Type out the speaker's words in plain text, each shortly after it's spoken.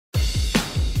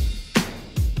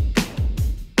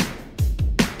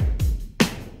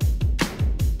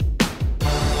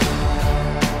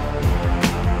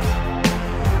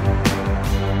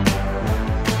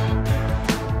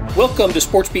Welcome to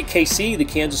SportsBeat KC, the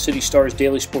Kansas City Star's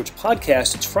daily sports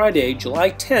podcast. It's Friday,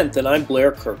 July 10th, and I'm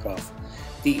Blair Kerkhoff.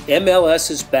 The MLS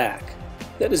is back.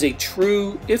 That is a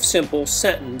true, if simple,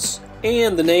 sentence,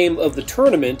 and the name of the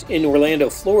tournament in Orlando,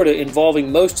 Florida,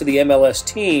 involving most of the MLS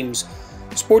teams.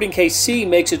 Sporting KC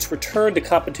makes its return to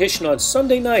competition on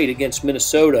Sunday night against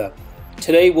Minnesota.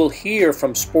 Today we'll hear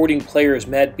from Sporting players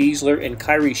Matt Besler and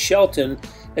Khiry Shelton,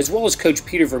 as well as Coach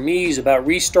Peter Vermes about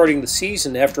restarting the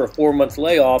season after a 4-month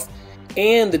layoff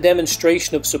and the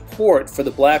demonstration of support for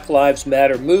the Black Lives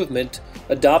Matter movement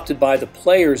adopted by the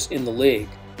players in the league.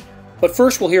 But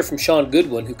first we'll hear from Shaun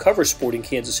Goodwin, who covers Sporting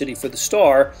Kansas City for the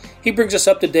Star. He brings us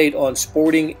up to date on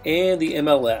Sporting and the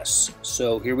MLS.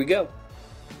 So here we go.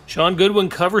 Shaun Goodwin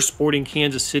covers Sporting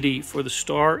Kansas City for the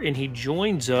Star, and he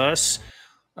joins us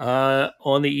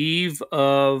on the eve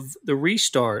of the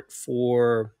restart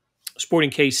for Sporting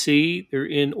KC. They're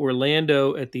in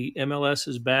Orlando at the MLS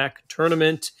is Back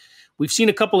tournament. We've seen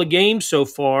a couple of games so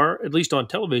far, at least on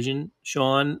television,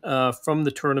 Shaun, from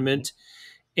the tournament.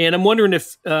 And I'm wondering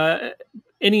if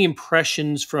any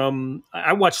impressions from –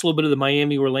 I watched a little bit of the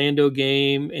Miami-Orlando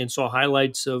game and saw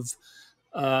highlights of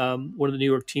one of the New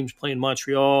York teams playing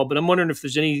Montreal. But I'm wondering if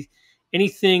there's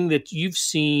anything that you've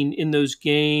seen in those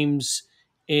games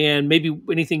and maybe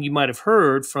anything you might have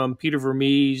heard from Peter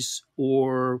Vermes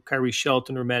or Khiry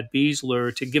Shelton or Matt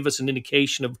Besler to give us an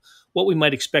indication of what we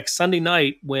might expect Sunday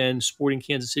night when Sporting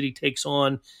Kansas City takes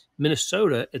on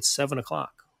Minnesota at 7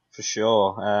 o'clock. For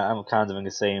sure. I'm kind of in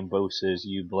the same boat as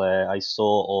you, Blair. I saw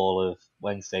all of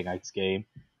Wednesday night's game,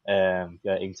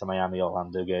 into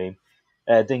Miami-Orlando game.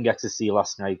 Didn't get to see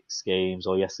last night's games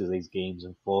or yesterday's games,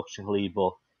 unfortunately,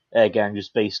 but again,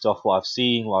 just based off what I've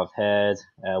seen, what I've heard,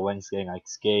 Wednesday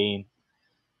night's game,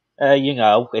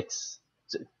 it's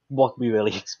what we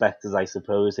really expected, I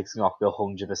suppose. It's not the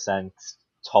 100%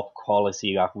 top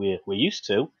quality that we're used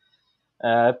to,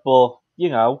 but,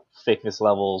 fitness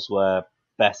levels were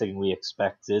better than we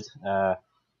expected. I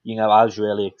was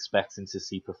really expecting to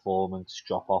see performance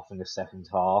drop off in the second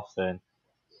half, and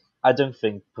I don't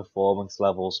think performance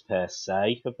levels per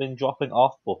se have been dropping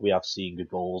off, but we have seen the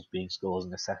goals being scored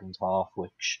in the second half,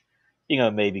 which,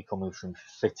 maybe coming from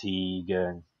fatigue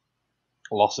and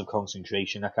loss of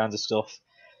concentration, that kind of stuff.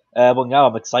 But now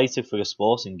I'm excited for the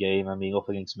Sporting game. I mean, up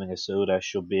against Minnesota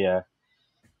should be a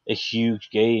huge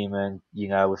game, and,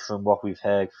 from what we've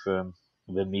heard from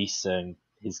Vermes and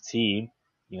his team,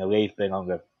 they've been on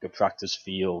the practice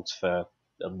field for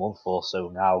a month or so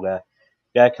now.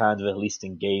 They're kind of at least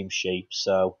in game shape,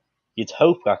 so you'd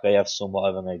hope that they have somewhat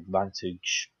of an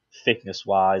advantage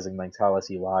fitness-wise and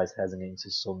mentality-wise heading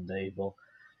into Sunday, but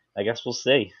I guess we'll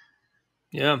see.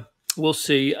 Yeah, we'll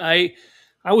see. I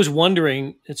was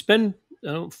wondering, it's been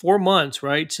 4 months,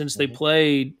 right, since they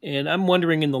played, and I'm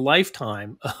wondering in the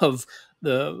lifetime of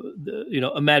a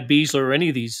Matt Besler or any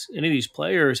of these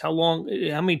players, how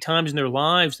many times in their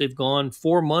lives they've gone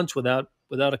 4 months without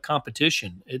a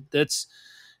competition. That's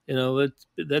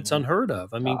unheard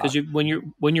of. I mean, because when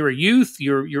you're a youth,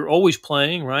 you're always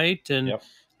playing, right? And Yep.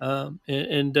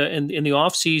 And the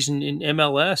off season in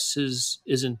MLS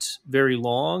isn't very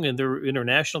long, and they're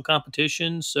international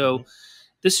competitions. So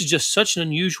this is just such an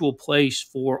unusual place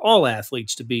for all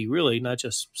athletes to be, really, not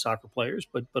just soccer players,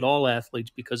 but all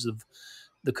athletes because of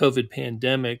the COVID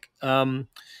pandemic.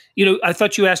 I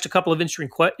thought you asked a couple of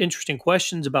interesting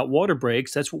questions about water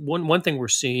breaks. That's one thing we're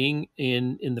seeing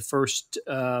in the first.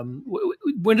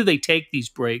 When do they take these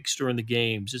breaks during the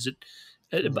games? Is it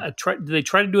do they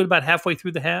try to do it about halfway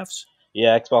through the halves?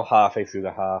 Yeah, it's about halfway through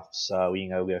the half, so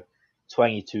the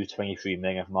 22, 23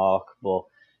 minute mark. But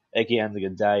at the end of the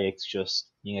day, it's just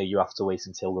you have to wait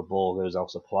until the ball goes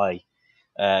out of play.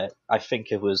 I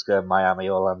think it was the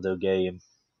Miami-Orlando game.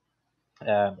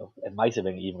 It might have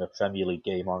been even a Premier League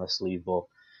game, honestly, but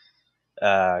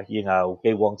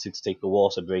they wanted to take the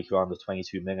water break around the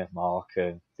 22-minute mark,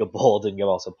 and the ball didn't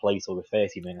go out of play till the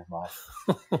 30-minute mark.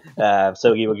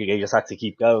 So you just had to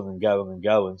keep going and going and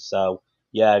going. So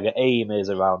yeah, the aim is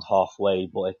around halfway,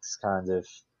 but it's kind of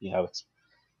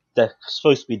they're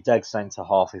supposed to be dead centre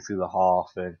halfway through the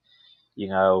half, and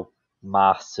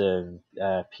Matt and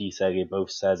Peter, they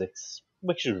both said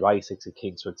which is right, it's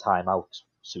akin to a timeout,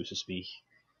 so to speak.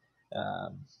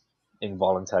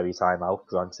 Involuntary timeout,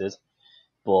 granted.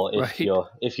 But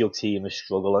if your team is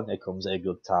struggling, it comes at a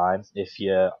good time. If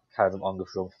you're kind of on the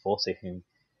front foot, it can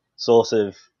sort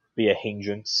of be a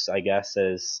hindrance, I guess,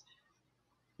 as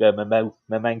the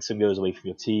momentum goes away from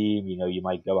your team. You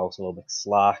might go out a little bit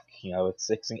slack.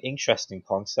 It's an interesting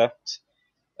concept.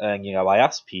 And, I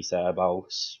asked Peter about,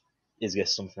 is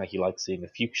this something that he'd like to see in the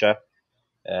future?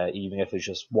 Even if it's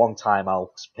just one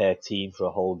timeout per team for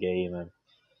a whole game. And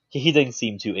he didn't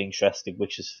seem too interested,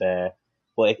 which is fair.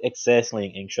 But it's certainly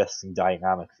an interesting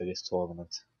dynamic for this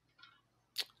tournament.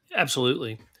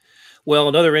 Absolutely. Well,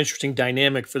 another interesting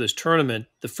dynamic for this tournament.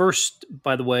 The first,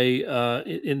 by the way,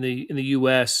 in the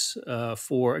U.S.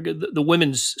 For the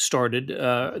women's started.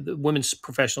 The women's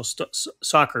professional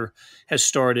soccer has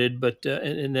started, but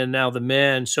and then now the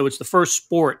men. So it's the first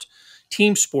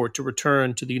team sport, to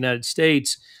return to the United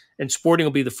States, and Sporting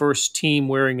will be the first team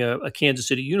wearing a Kansas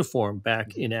City uniform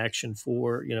back in action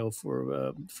for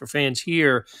fans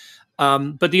here.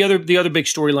 But the other big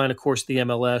storyline, of course, the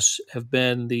MLS have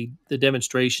been the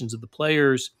demonstrations of the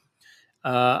players.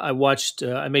 I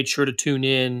made sure to tune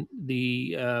in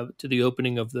to the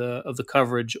opening of the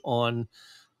coverage on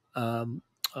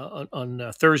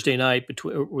Thursday night.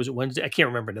 Was it Wednesday? I can't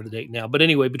remember another date now. But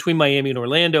anyway, between Miami and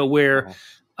Orlando, where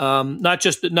not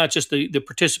just the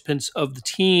participants of the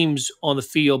teams on the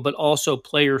field, but also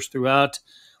players throughout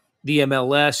the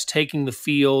MLS taking the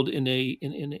field in a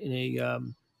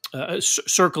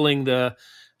circling the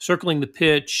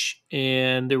pitch,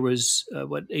 and there was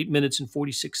 8 minutes and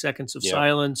 46 seconds of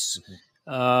silence.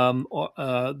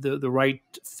 The right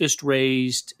fist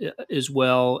raised as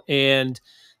well, and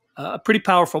a pretty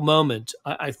powerful moment,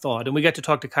 I thought. And we got to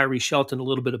talk to Khiry Shelton a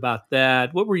little bit about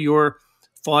that. What were your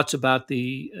thoughts about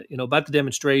the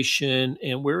demonstration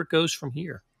and where it goes from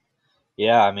here?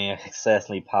 Yeah, I mean, it's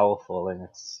certainly powerful, and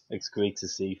it's great to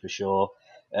see for sure.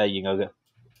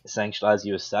 Essentially, as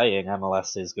you were saying,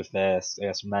 MLS is the first, I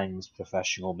guess, men's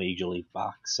professional major league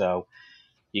back. So,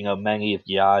 many of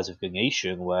the eyes of the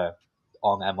nation were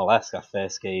on MLS, that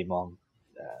first game on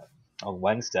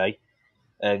Wednesday,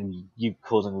 and you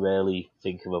couldn't really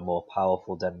think of a more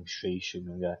powerful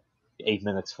demonstration. 8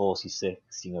 minutes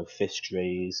 46, fist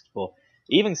raised. But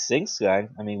even since then,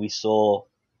 I mean, we saw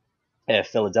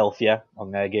Philadelphia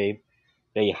on their game.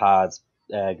 They had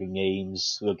the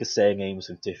names, the same names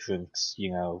of different,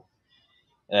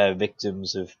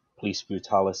 victims of police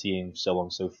brutality and so on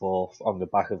and so forth on the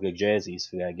back of their jerseys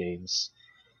for their games.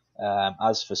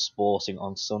 As for Sporting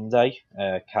on Sunday,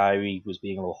 Khiry was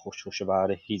being a little hush-hush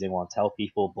about it. He didn't want to tell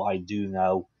people, but I do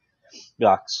know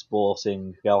that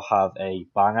Sporting, they'll have a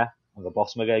banner on the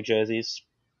bottom of their jerseys,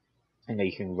 and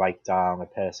they can write down a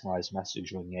personalised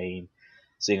message or name.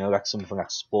 So, that's something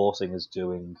that Sporting is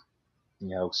doing,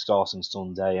 starting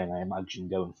Sunday, and I imagine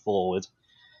going forward.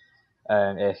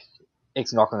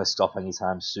 It's not going to stop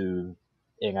anytime soon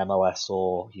in MLS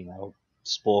or,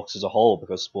 sports as a whole,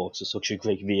 because sports is such a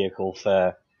great vehicle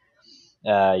for,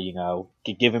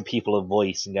 giving people a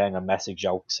voice and getting a message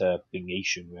out to the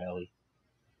nation, really.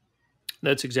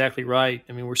 That's exactly right.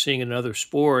 I mean, we're seeing in other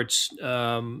sports,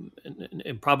 and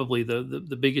probably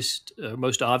the biggest,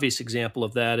 most obvious example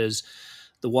of that is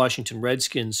the Washington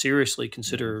Redskins seriously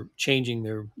consider changing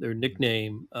their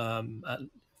nickname, and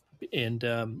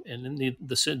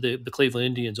the Cleveland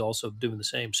Indians also doing the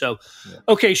same. So,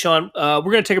 Okay, Shaun, we're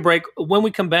going to take a break. When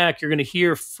we come back, you're going to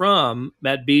hear from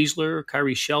Matt Besler,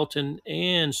 Khiry Shelton,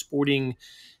 and Sporting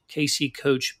KC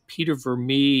coach Peter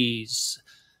Vermes.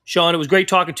 Shaun, it was great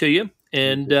talking to you,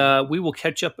 and we will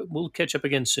catch up. We'll catch up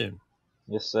again soon.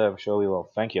 Yes, sir. I'm sure we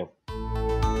will. Thank you.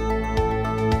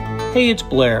 Hey, it's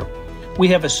Blair. We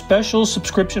have a special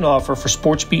subscription offer for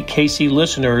SportsBeat KC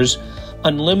listeners: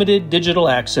 unlimited digital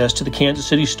access to the Kansas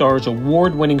City Star's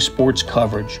award-winning sports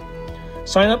coverage.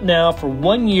 Sign up now for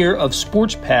 1 year of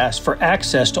Sports Pass for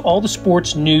access to all the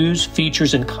sports news,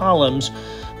 features, and columns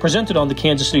presented on the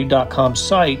kansascity.com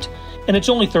site, and it's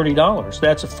only $30.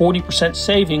 That's a 40%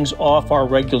 savings off our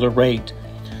regular rate.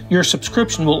 Your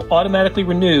subscription will automatically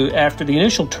renew after the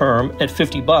initial term at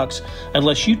 $50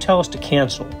 unless you tell us to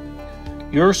cancel.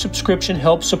 Your subscription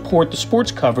helps support the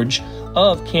sports coverage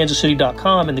of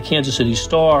kansascity.com and the Kansas City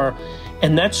Star,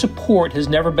 and that support has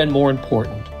never been more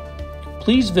important.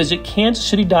 Please visit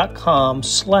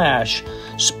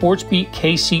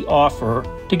kansascity.com/SportsBeatKC offer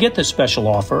to get this special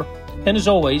offer. And as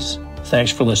always,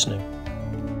 thanks for listening.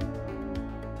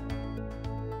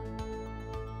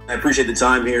 I appreciate the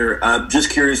time here. I'm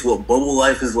just curious what bubble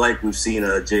life is like. We've seen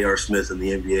J.R. Smith in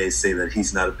the NBA say that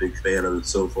he's not a big fan of it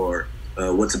so far.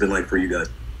 What's it been like for you guys?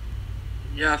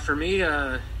 Yeah, for me,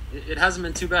 it hasn't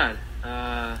been too bad.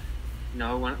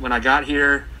 When I got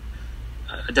here,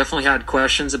 I definitely had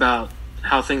questions about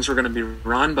how things were going to be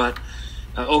run, but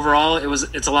overall,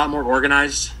 it's a lot more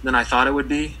organized than I thought it would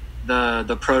be.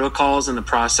 The protocols and the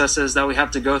processes that we have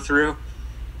to go through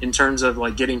in terms of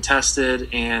like getting tested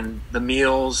and the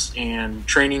meals and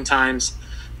training times,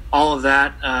 all of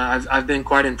that, I've been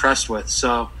quite impressed with.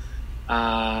 So,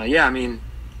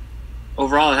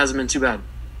 overall, it hasn't been too bad.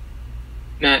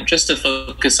 Matt, just to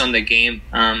focus on the game,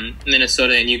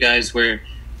 Minnesota and you guys were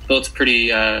both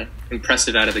pretty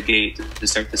impressive out of the gate to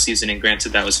start the season, and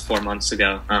granted that was 4 months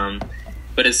ago.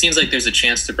 But it seems like there's a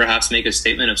chance to perhaps make a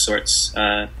statement of sorts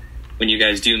when you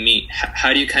guys do meet.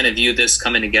 How do you kind of view this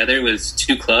coming together with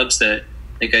two clubs that,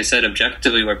 like I said,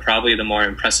 objectively were probably the more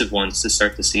impressive ones to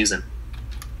start the season?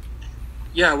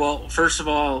 Yeah, well, first of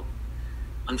all,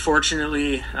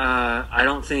 unfortunately, I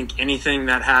don't think anything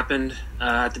that happened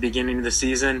at the beginning of the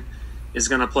season is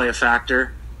going to play a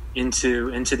factor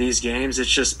into these games.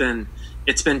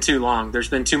 It's been too long. There's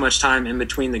been too much time in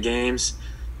between the games.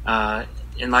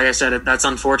 And like I said, that's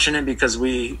unfortunate because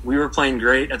we were playing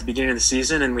great at the beginning of the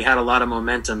season and we had a lot of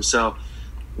momentum. So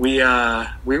we're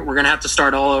going to have to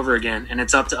start all over again, and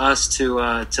it's up to us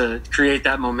to create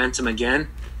that momentum again.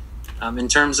 In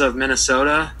terms of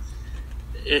Minnesota,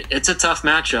 it's a tough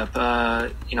matchup.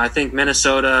 I think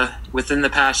Minnesota, within the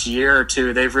past year or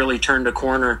two, they've really turned a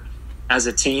corner as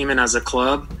a team and as a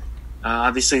club.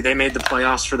 Obviously, they made the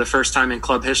playoffs for the first time in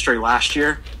club history last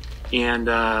year, and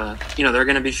they're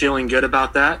going to be feeling good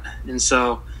about that. And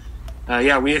so,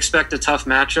 we expect a tough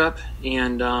matchup,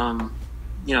 and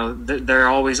they're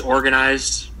always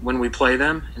organized when we play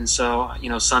them, and so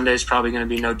Sunday's probably going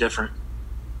to be no different.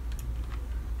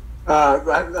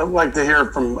 I'd like to hear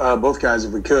from both guys,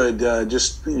 if we could,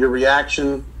 just your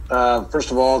reaction,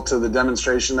 first of all, to the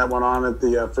demonstration that went on at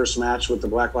the first match with the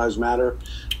Black Lives Matter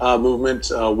movement.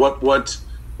 What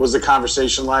was the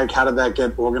conversation like? How did that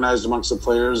get organized amongst the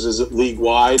players? Is it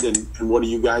league-wide, and what do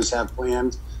you guys have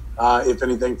planned, if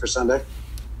anything, for Sunday?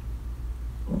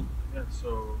 Yeah,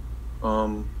 so,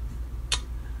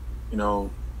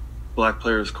 Black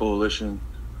Players Coalition,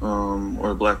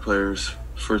 or Black Players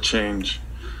for Change,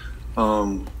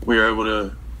 we were able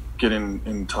to get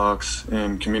in talks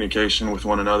and communication with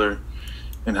one another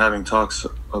and having talks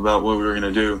about what we were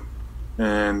going to do.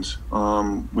 And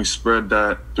we spread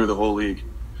that through the whole league.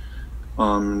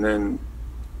 And then,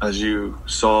 as you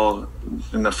saw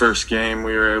in the first game,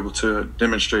 we were able to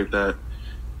demonstrate that.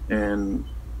 And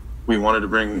we wanted to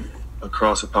bring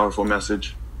across a powerful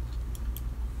message.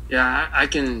 Yeah, I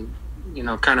can,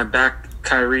 kind of back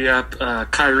Khiry up.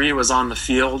 Khiry was on the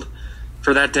field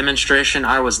for that demonstration.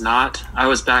 I was not. I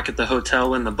was back at the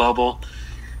hotel in the bubble.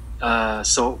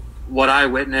 So what I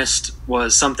witnessed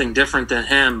was something different than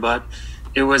him, but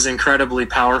it was incredibly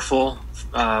powerful.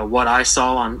 What I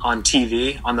saw on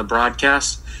TV, on the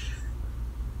broadcast,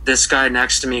 this guy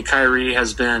next to me, Khiry,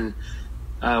 has been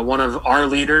one of our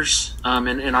leaders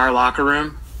in our locker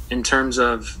room in terms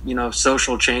of,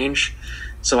 social change.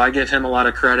 So I give him a lot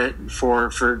of credit for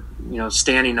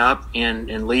standing up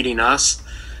and leading us.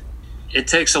 It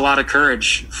takes a lot of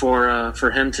courage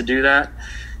for him to do that,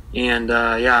 and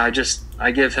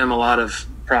I give him a lot of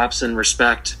props and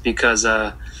respect because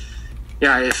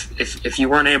if you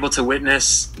weren't able to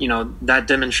witness that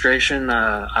demonstration,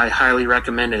 I highly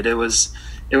recommend it. It was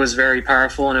very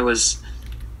powerful, and it was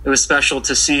special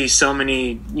to see so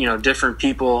many different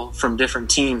people from different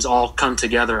teams all come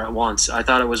together at once. I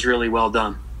thought it was really well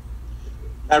done.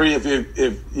 Harry, if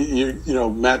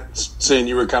Matt saying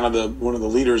you were kind of one of the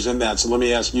leaders in that, so let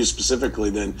me ask you specifically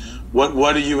then,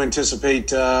 what do you anticipate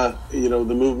the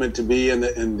movement to be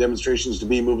and demonstrations to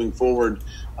be moving forward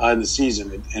in the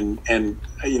season? And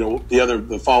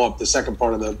the follow up, the second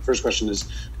part of the first question is,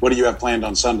 what do you have planned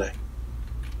on Sunday?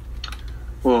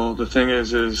 Well, the thing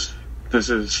is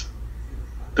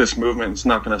this movement is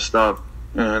not going to stop,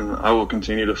 and I will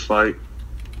continue to fight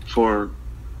for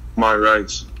my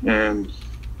rights and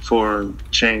for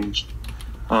change.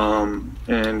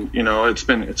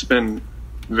 It's been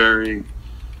very,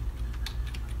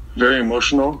 very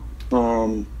emotional,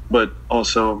 but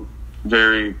also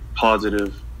very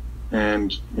positive.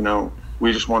 And,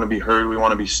 we just want to be heard. We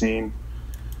want to be seen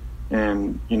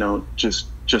and, just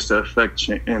to affect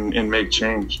and make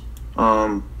change.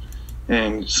 And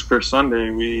for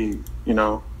Sunday, we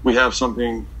have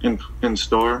something in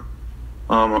store.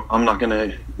 I'm not going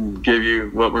to give you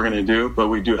what we're going to do, but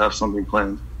we do have something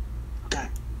planned. Okay.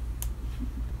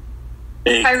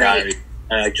 Hey, Khiry,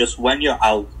 just when you're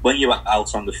out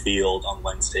on the field on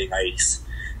Wednesday night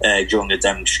during the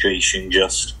demonstration,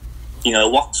 just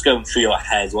what's going through your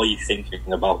head? What are you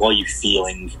thinking about? What are you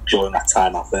feeling during that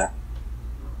time out there?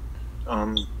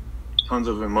 Tons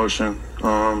of emotion.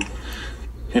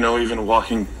 Even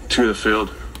walking to the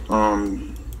field,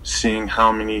 seeing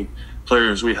how many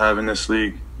players we have in this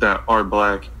league that are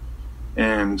Black,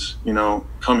 and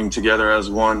coming together as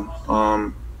one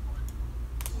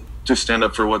to stand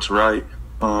up for what's right.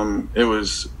 It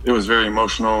was very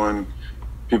emotional, and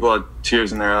people had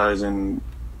tears in their eyes, and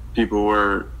people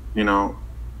were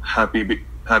happy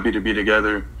to be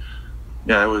together.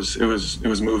 Yeah, it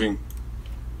was moving.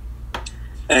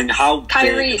 And how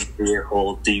Khiry, big a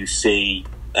vehicle do you see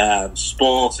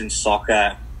sports and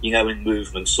soccer, in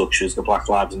movements such as the Black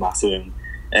Lives Matter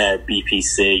and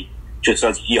BPC, just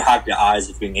as you have the eyes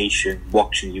of the nation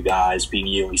watching you guys being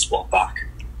yearly sport back?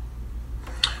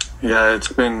 Yeah,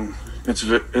 it's been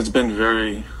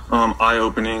very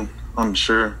eye-opening, I'm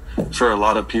sure, for a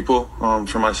lot of people,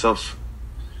 for myself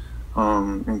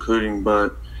including.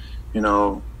 But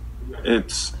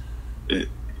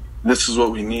this is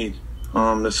what we need.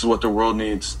 This is what the world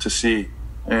needs to see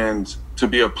and to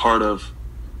be a part of,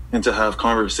 and to have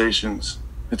conversations.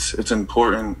 It's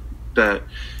important that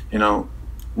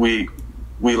we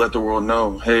let the world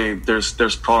know, hey,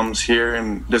 there's problems here,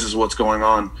 and this is what's going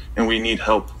on, and we need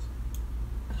help.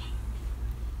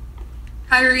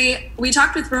 Khiry, we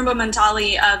talked with Rumba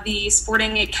Mentali of the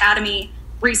Sporting Academy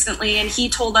recently, and he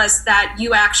told us that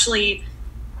you actually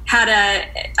had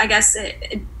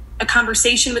a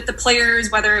conversation with the players,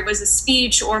 whether it was a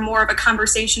speech or more of a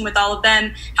conversation with all of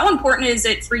them. How important is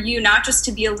it for you not just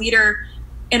to be a leader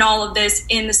in all of this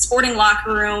in the sporting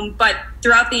locker room, but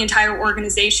throughout the entire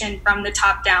organization from the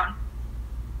top down?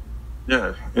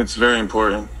 Yeah, it's very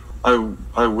important.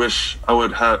 I wish I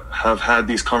would have had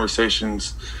these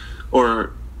conversations,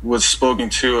 or was spoken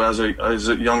to as a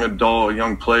young adult, a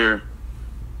young player.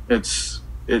 And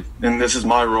this is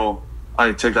my role.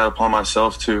 I take that upon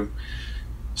myself to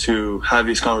have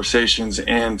these conversations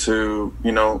and to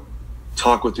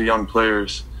talk with the young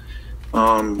players,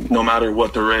 no matter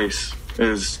what the race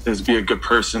is be a good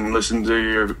person, listen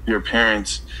to your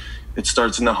parents. It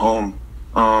starts in the home.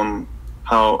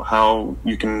 How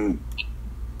you can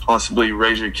possibly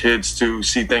raise your kids to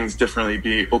see things differently,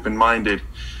 be open-minded,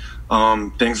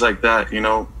 things like that.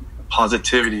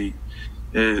 Positivity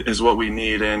is what we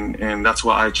need, and that's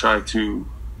what I try to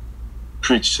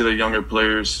preach to the younger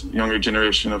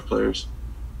generation of players.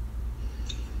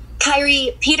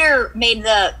 Khiry, Peter made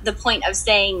the point of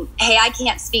saying, hey, I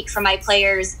can't speak for my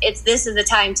players. This is the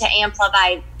time to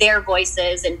amplify their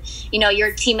voices. And,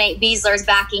 your teammate Besler is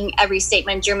backing every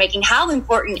statement you're making. How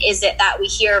important is it that we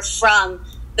hear from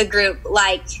the group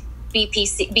like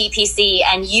BPC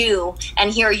and you,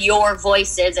 and hear your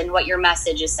voices and what your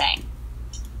message is saying?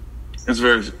 It's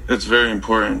very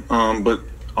important. But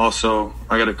also,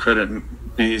 I got to credit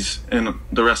Bees and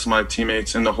the rest of my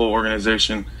teammates and the whole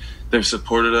organization. They've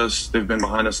supported us. They've been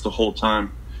behind us the whole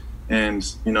time, and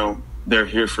they're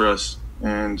here for us.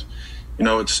 And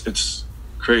it's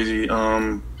crazy.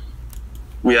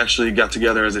 We actually got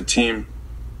together as a team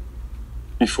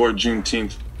before June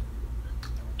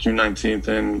 19th,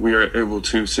 and we were able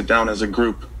to sit down as a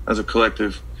group, as a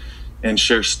collective, and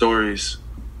share stories.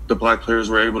 The Black players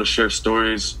were able to share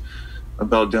stories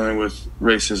about dealing with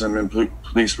racism and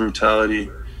police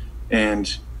brutality,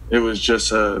 and it was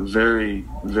just a very,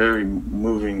 very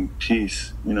moving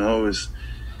piece. It was,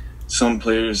 some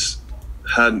players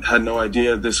had no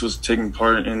idea this was taking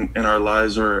part in our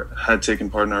lives, or had taken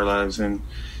part in our lives, and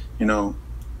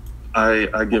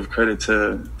I give credit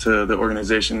to the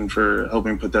organization for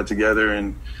helping put that together,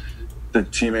 and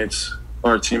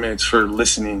our teammates for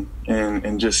listening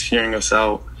and just hearing us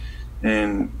out,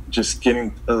 and just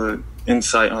getting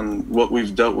insight on what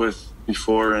we've dealt with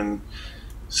before and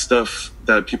stuff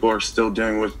that people are still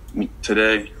dealing with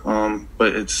today.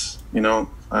 But it's,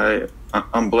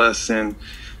 I'm blessed, and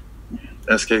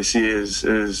SKC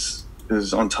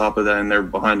is on top of that, and they're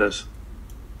behind us.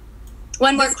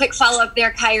 One more quick follow-up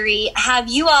there, Khiry. Have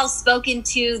you all spoken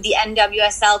to the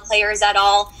NWSL players at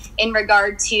all in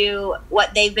regard to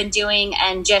what they've been doing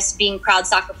and just being proud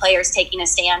soccer players taking a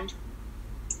stand?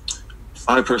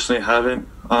 I personally haven't.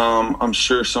 I'm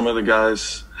sure some of the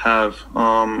guys have.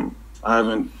 I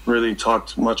haven't really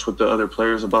talked much with the other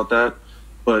players about that,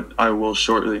 but I will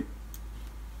shortly.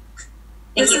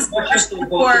 This is a question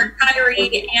for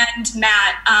Khiry and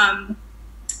Matt.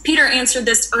 Peter answered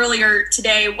this earlier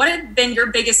today. What have been your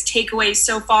biggest takeaways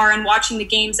so far in watching the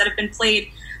games that have been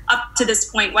played up to this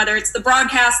point, whether it's the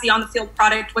broadcast, the on-the-field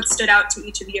product? What stood out to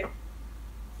each of you?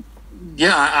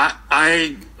 Yeah,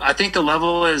 I think the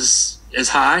level is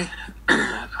high.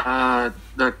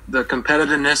 The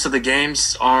competitiveness of the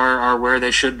games are where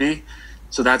they should be,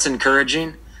 so that's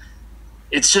encouraging.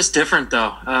 It's just different,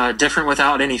 though. Different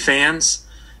without any fans.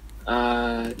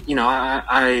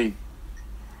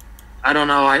 I don't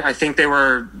know. I think they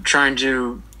were trying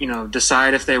to,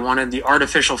 decide if they wanted the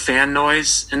artificial fan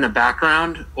noise in the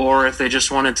background or if they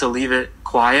just wanted to leave it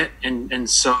quiet. And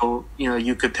so,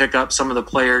 you could pick up some of the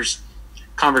players'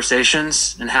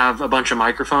 conversations and have a bunch of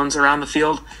microphones around the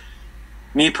field.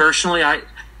 Me personally, I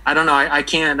don't know. I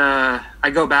can't, I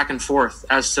go back and forth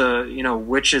as to,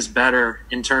 which is better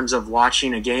in terms of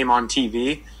watching a game on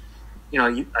TV.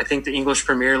 I think the English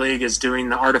Premier League is doing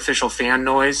the artificial fan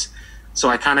noise, so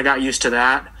I kind of got used to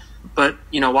that. But,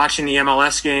 watching the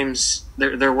MLS games,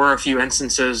 there were a few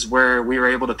instances where we were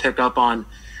able to pick up on,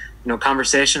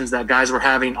 conversations that guys were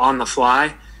having on the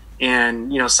fly,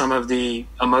 and, some of the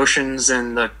emotions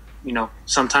and the,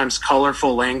 sometimes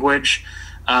colorful language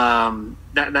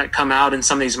that come out in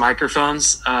some of these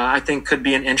microphones, I think could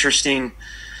be an interesting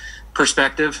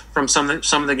perspective from some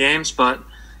of the games. But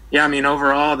yeah,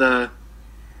 overall the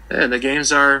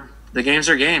games are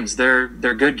games. They're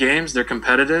good games. They're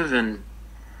competitive, and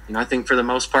I think for the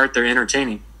most part they're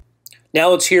entertaining. Now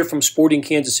let's hear from Sporting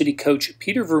Kansas City coach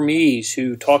Peter Vermes,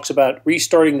 who talks about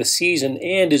restarting the season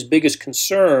and his biggest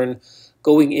concern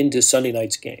going into Sunday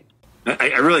night's game.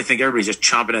 I really think everybody's just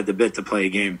chomping at the bit to play a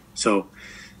game. So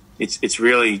it's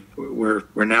really, we're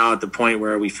now at the point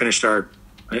where we finished our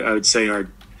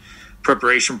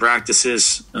preparation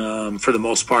practices for the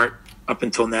most part up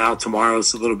until now. Tomorrow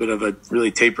is a little bit of a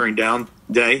really tapering down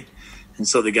day, and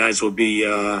so the guys will be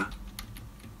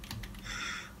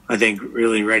I think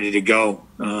really ready to go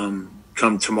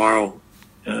come tomorrow,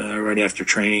 right after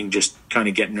training, just kind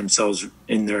of getting themselves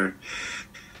in their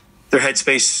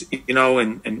headspace,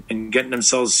 and getting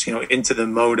themselves, into the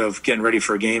mode of getting ready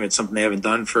for a game. It's something they haven't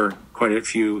done for quite a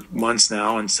few months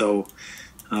now. And so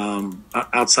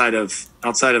outside of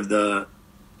the,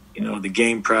 the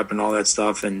game prep and all that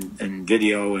stuff and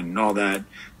video and all that,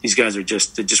 these guys they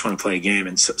just want to play a game.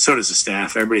 And so does the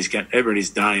staff. Everybody's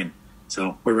dying.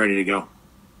 So we're ready to go.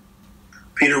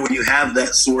 Peter, when you have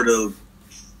that sort of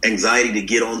anxiety to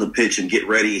get on the pitch and get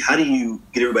ready, how do you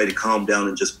get everybody to calm down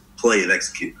and just play and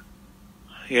execute?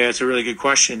 Yeah, it's a really good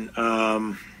question.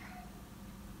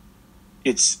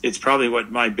 It's probably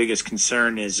what my biggest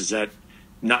concern is that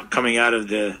not coming out of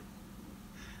the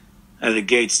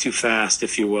gates too fast,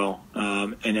 if you will,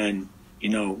 and then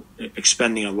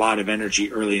expending a lot of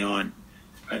energy early on.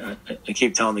 I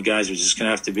keep telling the guys we're just going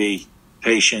to have to be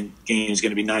patient. Game's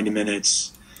going to be 90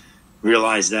 minutes.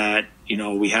 Realize that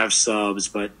we have subs,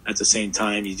 but at the same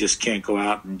time, you just can't go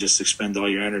out and just expend all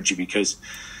your energy, because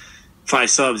 5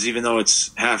 subs, even though it's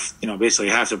basically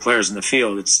half the players in the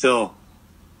field, you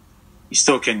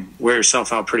still can wear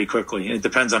yourself out pretty quickly. And it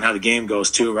depends on how the game goes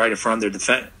too, right? If we're under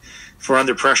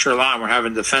pressure a lot and we're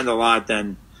having to defend a lot,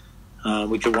 then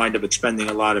we could wind up expending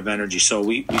a lot of energy. So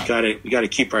we gotta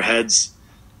keep our heads.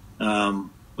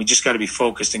 We just got to be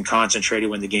focused and concentrated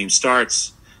when the game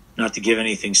starts, not to give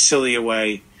anything silly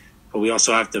away, but we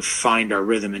also have to find our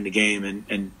rhythm in the game,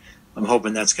 and I'm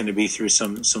hoping that's going to be through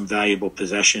some valuable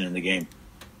possession in the game.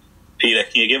 Peter,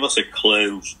 can you give us a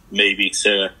clue maybe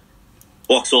to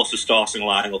what sort of starting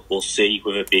lineup we'll see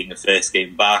with it being the first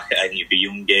game back? Any of the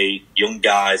young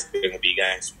guys are going to be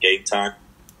getting some game time?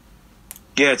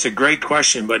 Yeah, it's a great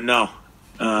question, but no.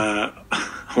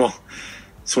 Well,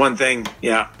 it's one thing,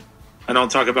 yeah. I don't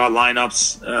talk about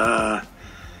lineups.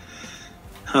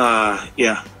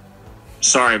 Yeah.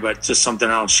 Sorry, but it's just something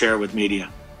I don't share with media.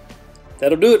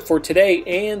 That'll do it for today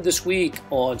and this week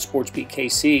on SportsBeat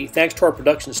KC. Thanks to our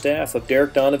production staff of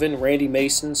Derek Donovan, Randy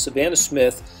Mason, Savannah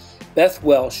Smith, Beth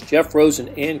Welsh, Jeff Rosen,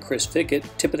 and Chris Fickett.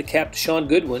 Tip of the cap to Shaun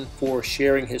Goodwin for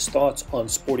sharing his thoughts on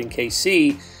Sporting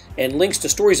KC. And links to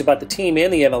stories about the team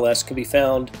and the MLS can be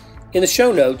found in the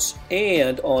show notes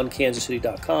and on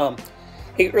kansascity.com.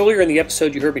 Hey, earlier in the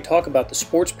episode, you heard me talk about the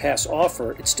Sports Pass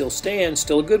offer. It still stands,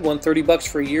 still a good one, $30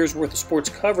 for a year's worth of sports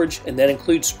coverage, and that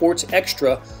includes Sports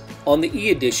Extra on the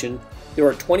e-edition. There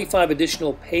are 25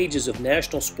 additional pages of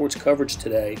national sports coverage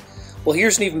today. Well,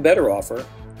 here's an even better offer.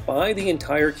 Buy the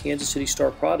entire Kansas City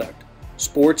Star product.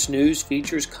 Sports, news,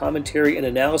 features, commentary, and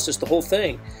analysis, the whole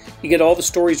thing. You get all the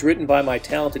stories written by my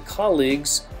talented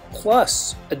colleagues,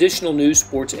 plus additional news,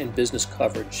 sports, and business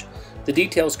coverage. The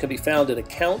details can be found at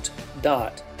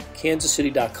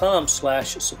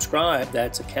account.kansascity.com/subscribe.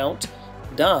 That's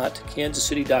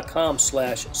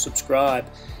account.kansascity.com/subscribe.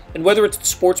 And whether it's the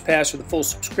Sports Pass or the full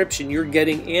subscription, you're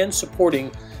getting and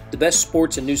supporting the best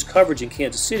sports and news coverage in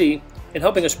Kansas City and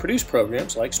helping us produce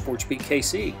programs like SportsBeat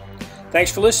KC.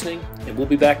 Thanks for listening, and we'll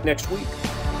be back next week.